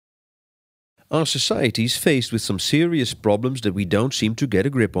Our society is faced with some serious problems that we don't seem to get a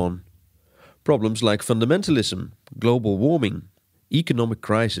grip on. Problems like fundamentalism, global warming, economic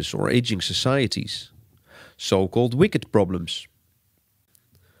crisis or aging societies. So-called wicked problems.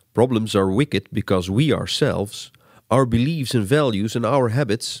 Problems are wicked because we ourselves, our beliefs and values and our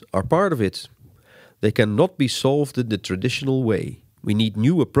habits are part of it. They cannot be solved in the traditional way. We need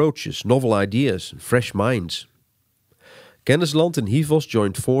new approaches, novel ideas and fresh minds. Kennisland and Hivos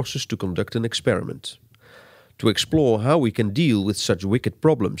joined forces to conduct an experiment. To explore how we can deal with such wicked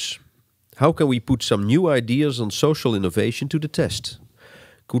problems. How can we put some new ideas on social innovation to the test?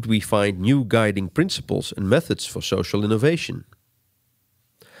 Could we find new guiding principles and methods for social innovation?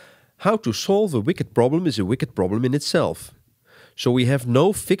 How to solve a wicked problem is a wicked problem in itself. So we have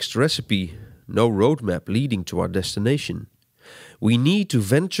no fixed recipe, no roadmap leading to our destination. We need to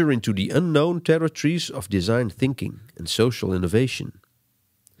venture into the unknown territories of design thinking and social innovation.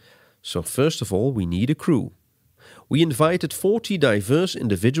 So first of all, we need a crew. We invited 40 diverse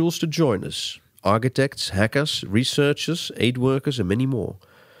individuals to join us. Architects, hackers, researchers, aid workers and many more.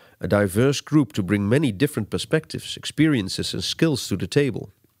 A diverse group to bring many different perspectives, experiences and skills to the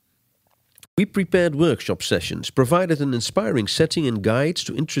table. We prepared workshop sessions, provided an inspiring setting and guides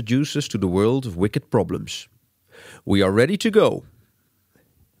to introduce us to the world of wicked problems. We are ready to go.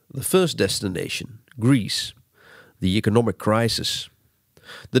 The first destination, Greece. The economic crisis.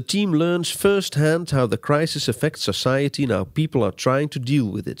 The team learns firsthand how the crisis affects society and how people are trying to deal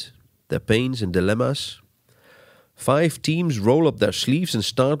with it, their pains and dilemmas. 5 teams roll up their sleeves and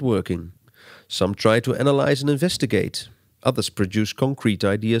start working. Some try to analyze and investigate. Others produce concrete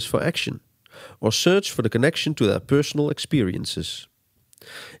ideas for action, or search for the connection to their personal experiences.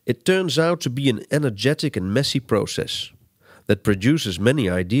 It turns out to be an energetic and messy process that produces many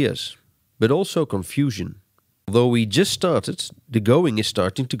ideas, but also confusion. Although we just started, the going is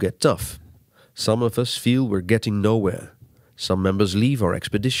starting to get tough. Some of us feel we're getting nowhere. Some members leave our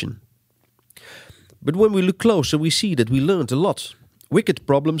expedition. But when we look closer, we see that we learned a lot. Wicked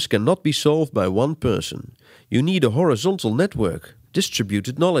problems cannot be solved by one person. You need a horizontal network,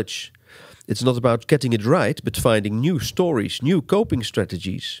 distributed knowledge. It's not about getting it right, but finding new stories, new coping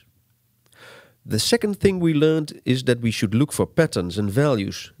strategies. The second thing we learned is that we should look for patterns and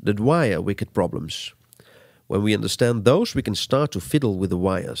values that wire wicked problems. When we understand those, we can start to fiddle with the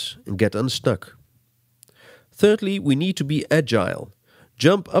wires and get unstuck. Thirdly, we need to be agile.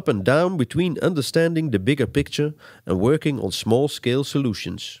 Jump up and down between understanding the bigger picture and working on small-scale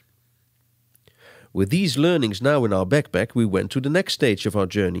solutions. With these learnings now in our backpack, we went to the next stage of our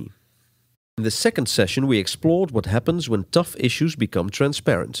journey. In the second session, we explored what happens when tough issues become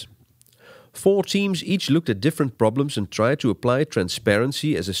transparent. 4 teams each looked at different problems and tried to apply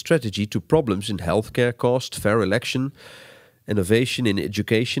transparency as a strategy to problems in healthcare cost, fair election, innovation in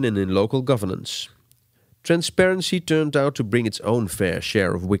education and in local governance. Transparency turned out to bring its own fair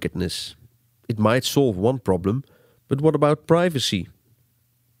share of wickedness. It might solve one problem, but what about privacy?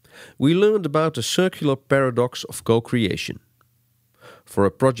 We learned about the circular paradox of co-creation. For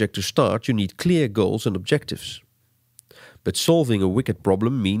a project to start, you need clear goals and objectives. But solving a wicked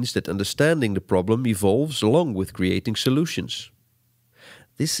problem means that understanding the problem evolves along with creating solutions.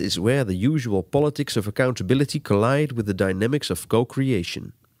 This is where the usual politics of accountability collide with the dynamics of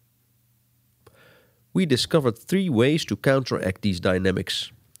co-creation. We discovered 3 ways to counteract these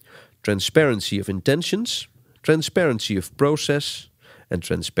dynamics: transparency of intentions, transparency of process, and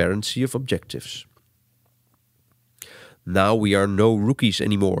transparency of objectives. Now we are no rookies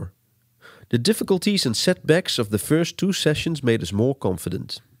anymore. The difficulties and setbacks of the first 2 sessions made us more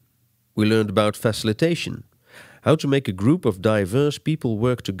confident. We learned about facilitation, how to make a group of diverse people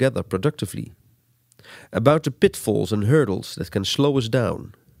work together productively. About the pitfalls and hurdles that can slow us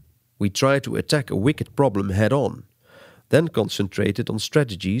down. We tried to attack a wicked problem head-on, then concentrated on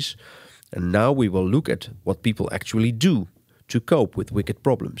strategies, and now we will look at what people actually do to cope with wicked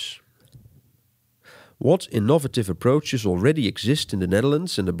problems. What innovative approaches already exist in the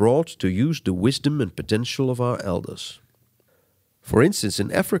Netherlands and abroad to use the wisdom and potential of our elders? For instance,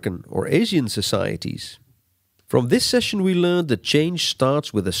 in African or Asian societies. From this session we learned that change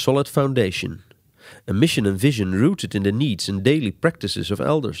starts with a solid foundation, a mission and vision rooted in the needs and daily practices of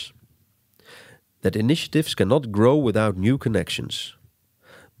elders. That initiatives cannot grow without new connections.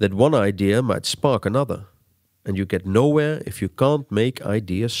 That one idea might spark another, and you get nowhere if you can't make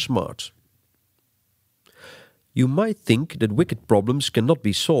ideas smart. You might think that wicked problems cannot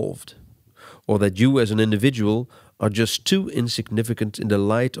be solved, or that you as an individual are just too insignificant in the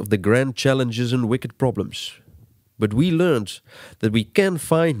light of the grand challenges and wicked problems. But we learned that we can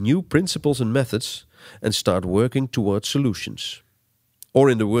find new principles and methods and start working towards solutions. Or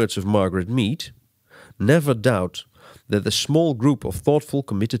in the words of Margaret Mead, never doubt that a small group of thoughtful,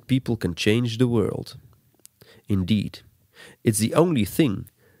 committed people can change the world. Indeed, it's the only thing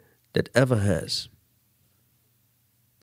that ever has.